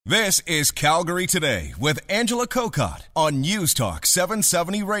This is Calgary Today with Angela Kokott on News Talk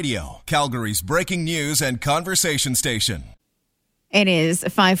 770 Radio, Calgary's breaking news and conversation station. It is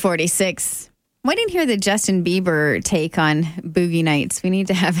 5:46. We didn't hear the Justin Bieber take on Boogie Nights. We need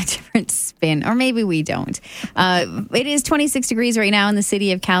to have a different spin, or maybe we don't. It is 26 degrees right now in the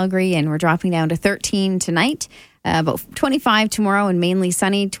city of Calgary, and we're dropping down to 13 tonight. About 25 tomorrow and mainly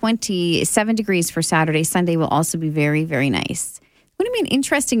sunny. 27 degrees for Saturday. Sunday will also be very, very nice. It's going to be an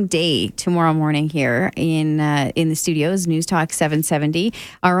interesting day tomorrow morning here in the studios, News Talk 770.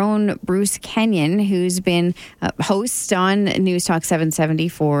 Our own Bruce Kenyon, who's been host on News Talk 770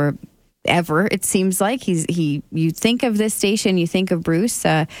 for ever, it seems like. You think of this station, you think of Bruce.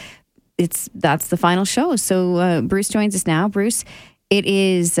 That's the final show. So Bruce joins us now. Bruce,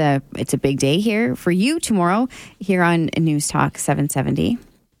 it's a big day here for you tomorrow here on News Talk 770.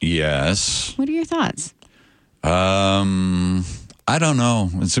 Yes. What are your thoughts? I don't know.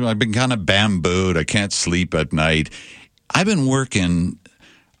 I've been kind of bambooed. I can't sleep at night. I've been working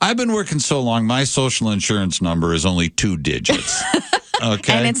so long. My social insurance number is only 2 digits.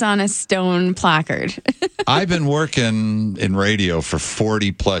 Okay. And it's on a stone placard. I've been working in radio for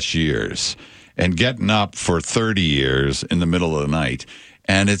 40 plus years and getting up for 30 years in the middle of the night.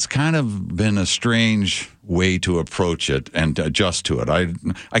 And it's kind of been a strange way to approach it and to adjust to it.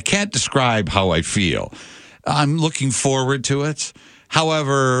 I can't describe how I feel. I'm looking forward to it.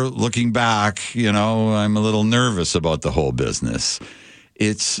 However, looking back, I'm a little nervous about the whole business.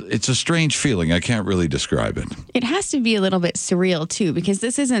 It's a strange feeling. I can't really describe it. It has to be a little bit surreal, too, because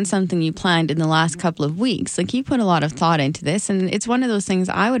this isn't something you planned in the last couple of weeks. Like, you put a lot of thought into this, and it's one of those things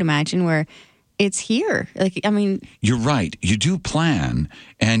I would imagine where it's here. You're right. You do plan,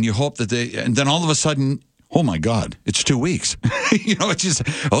 and you hope that and then all of a sudden, oh my God, it's 2 weeks. It's just,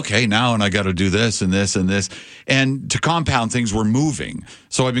 okay, now, and I got to do this and this and this. And to compound things, we're moving.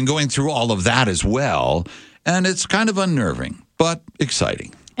 So I've been going through all of that as well, and it's kind of unnerving, but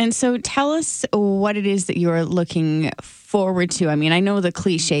exciting. And so tell us what it is that you're looking forward to. I mean, I know the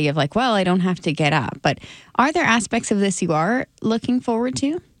cliche of I don't have to get up, but are there aspects of this you are looking forward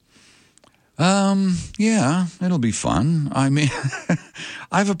to? Yeah, it'll be fun. I mean,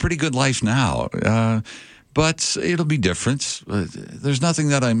 I have a pretty good life now. But it'll be different. There's nothing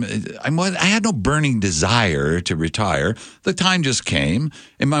that I had no burning desire to retire. The time just came,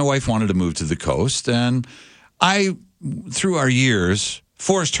 and my wife wanted to move to the coast, and I, through our years,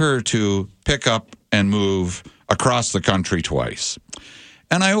 forced her to pick up and move across the country twice.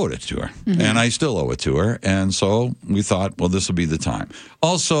 And I owed it to her, and I still owe it to her. And so we thought, well, this will be the time.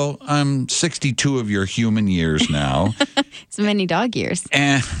 Also, I'm 62 of your human years now. So many dog years.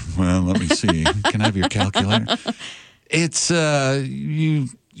 And, well, let me see. Can I have your calculator? It's, you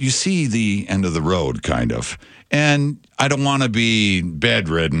see the end of the road, kind of. And I don't want to be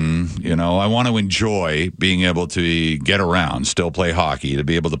bedridden, I want to enjoy being able to get around, still play hockey, to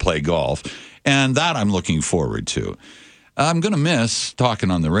be able to play golf. And that I'm looking forward to. I'm going to miss talking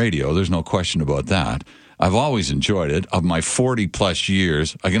on the radio. There's no question about that. I've always enjoyed it. Of my 40-plus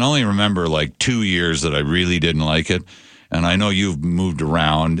years, I can only remember 2 years that I really didn't like it. And I know you've moved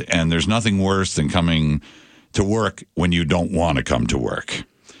around, and there's nothing worse than coming to work when you don't want to come to work.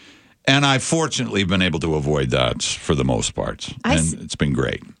 And I've fortunately been able to avoid that for the most part. And it's been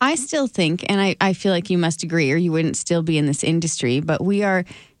great. I still think, and I feel like you must agree, or you wouldn't still be in this industry, but we are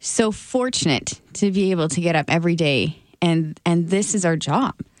so fortunate to be able to get up every day. And this is our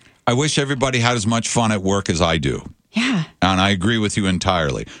job. I wish everybody had as much fun at work as I do. Yeah. And I agree with you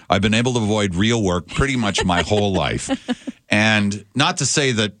entirely. I've been able to avoid real work pretty much my whole life. And not to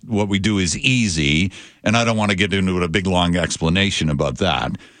say that what we do is easy, and I don't want to get into a big, long explanation about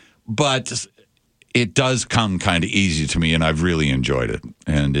that, but it does come kind of easy to me, and I've really enjoyed it.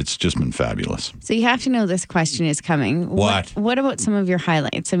 And it's just been fabulous. So you have to know this question is coming. What? What about some of your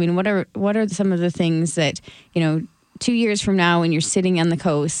highlights? I mean, what are some of the things that, 2 years from now when you're sitting on the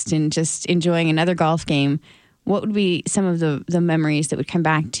coast and just enjoying another golf game, what would be some of the memories that would come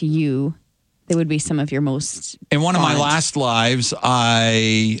back to you that would be some of your most In one of my last lives,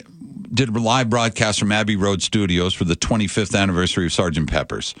 I did a live broadcast from Abbey Road Studios for the 25th anniversary of Sgt.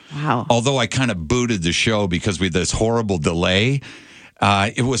 Pepper's. Wow. Although I kind of booted the show because we had this horrible delay,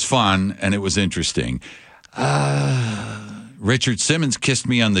 it was fun and it was interesting. Richard Simmons kissed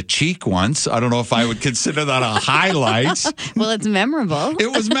me on the cheek once. I don't know if I would consider that a highlight. Well, it's memorable.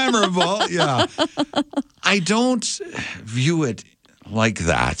 It was memorable, yeah. I don't view it like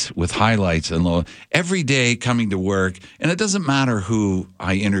that with highlights and low. Every day coming to work, and it doesn't matter who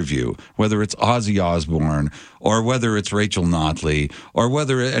I interview, whether it's Ozzy Osbourne or whether it's Rachel Notley or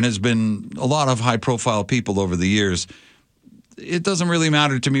and there's been a lot of high-profile people over the years. it doesn't really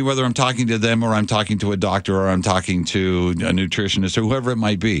matter to me whether I'm talking to them or I'm talking to a doctor or I'm talking to a nutritionist or whoever it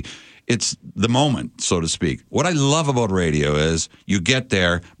might be. It's the moment, so to speak. What I love about radio is you get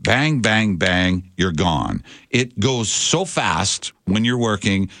there, bang, bang, bang, you're gone. It goes so fast when you're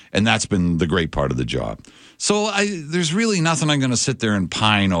working, and that's been the great part of the job. So there's really nothing I'm going to sit there and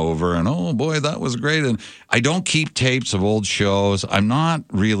pine over and, oh, boy, that was great. And I don't keep tapes of old shows. I'm not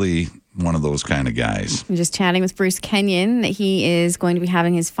really one of those kind of guys. I'm just chatting with Bruce Kenyon. He is going to be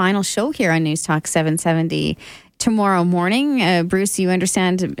having his final show here on News Talk 770 tomorrow morning. Bruce, you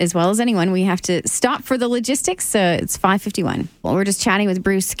understand as well as anyone, we have to stop for the logistics. It's 5:51. Well, we're just chatting with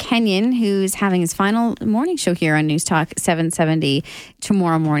Bruce Kenyon, who's having his final morning show here on News Talk 770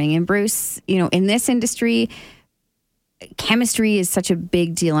 tomorrow morning. And Bruce, in this industry, chemistry is such a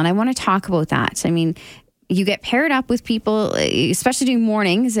big deal. And I want to talk about that. I mean, you get paired up with people, especially doing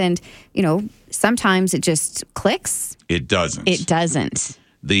mornings, and, sometimes it just clicks. It doesn't. It doesn't.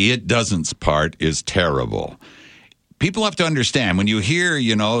 The it doesn't part is terrible. People have to understand when you hear,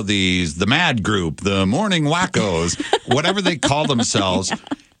 the Mad Group, the Morning Wackos, whatever they call themselves,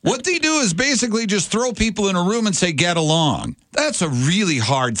 what they do is basically just throw people in a room and say, get along. That's a really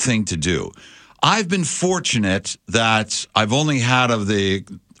hard thing to do. I've been fortunate that I've only had of the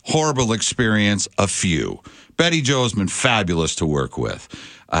horrible experience a few. Betty Jo's been fabulous to work with.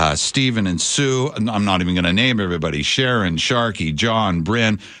 Stephen and Sue, I'm not even going to name everybody, Sharon, Sharky, John,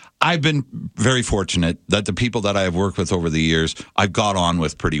 Bryn. I've been very fortunate that the people that I have worked with over the years, I've got on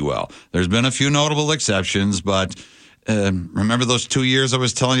with pretty well. There's been a few notable exceptions, but remember those 2 years I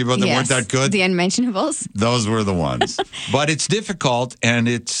was telling you about that weren't that good? The unmentionables? Those were the ones. But it's difficult, and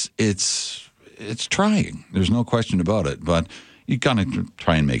it's trying. There's no question about it, but you got to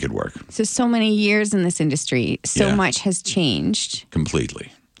try and make it work. So many years in this industry, so much has changed.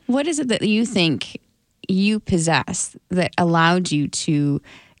 Completely. What is it that you think you possess that allowed you to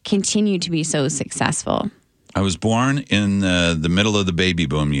continue to be so successful? I was born in the middle of the baby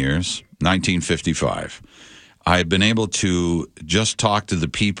boom years, 1955. I've been able to just talk to the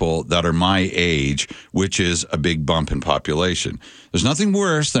people that are my age, which is a big bump in population. There's nothing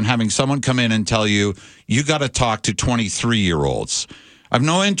worse than having someone come in and tell you, you got to talk to 23-year-olds. I have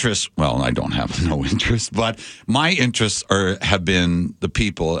no interest. Well, I don't have no interest, but my interests have been the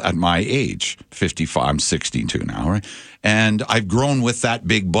people at my age, 55. I'm 62 now, right? And I've grown with that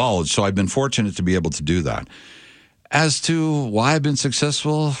big bulge, so I've been fortunate to be able to do that. As to why I've been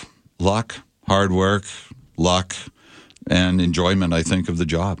successful, luck, hard work, luck, and enjoyment, I think, of the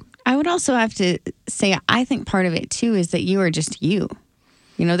job. I would also have to say, I think part of it, too, is that you are just you.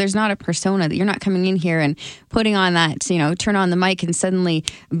 There's not a persona that you're not coming in here and putting on that, turn on the mic and suddenly,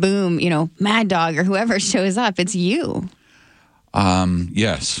 boom, Mad Dog or whoever shows up. It's you.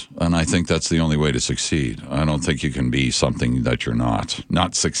 Yes, and I think that's the only way to succeed. I don't think you can be something that you're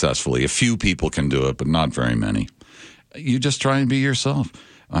not successfully. A few people can do it, but not very many. You just try and be yourself.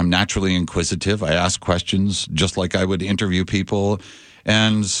 I'm naturally inquisitive. I ask questions just like I would interview people,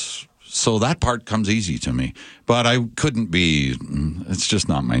 and so that part comes easy to me. But I couldn't be, it's just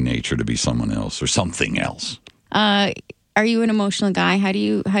not my nature to be someone else or something else. Are you an emotional guy? How do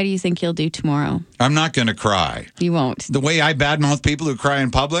you think you'll do tomorrow? I'm not going to cry. You won't. The way I badmouth people who cry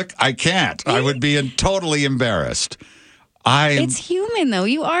in public, I can't. I would be totally embarrassed. It's human, though.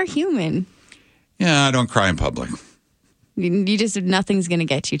 You are human. Yeah, I don't cry in public. You just, nothing's going to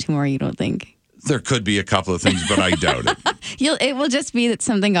get you tomorrow, you don't think? There could be a couple of things, but I doubt it. It will just be that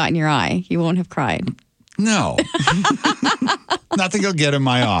something got in your eye. You won't have cried. No. Nothing will get in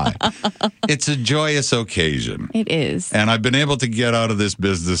my eye. It's a joyous occasion. It is. And I've been able to get out of this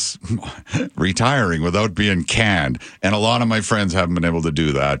business retiring without being canned. And a lot of my friends haven't been able to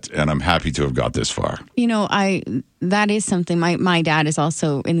do that. And I'm happy to have got this far. That is something. My dad is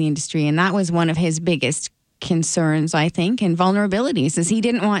also in the industry, and that was one of his biggest concerns, I think, and vulnerabilities, is he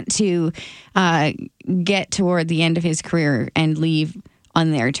didn't want to get toward the end of his career and leave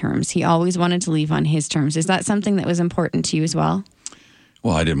on their terms. He always wanted to leave on his terms. Is that something that was important to you as well?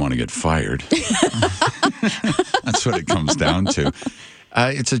 Well, I didn't want to get fired. That's what it comes down to.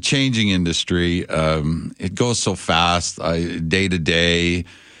 It's a changing industry. It goes so fast, day to day.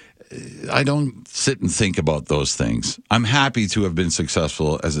 I don't sit and think about those things. I'm happy to have been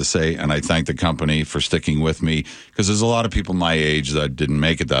successful, as I say, and I thank the company for sticking with me, because there's a lot of people my age that didn't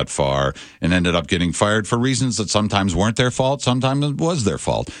make it that far and ended up getting fired for reasons that sometimes weren't their fault, sometimes it was their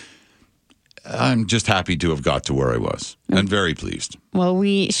fault. I'm just happy to have got to where I was and very pleased. Well,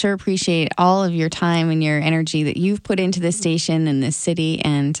 we sure appreciate all of your time and your energy that you've put into this station and this city,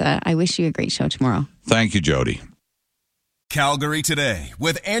 and I wish you a great show tomorrow. Thank you, Jody. Calgary Today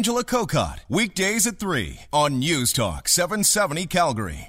with Angela Kokott. Weekdays at 3 on News Talk 770 Calgary.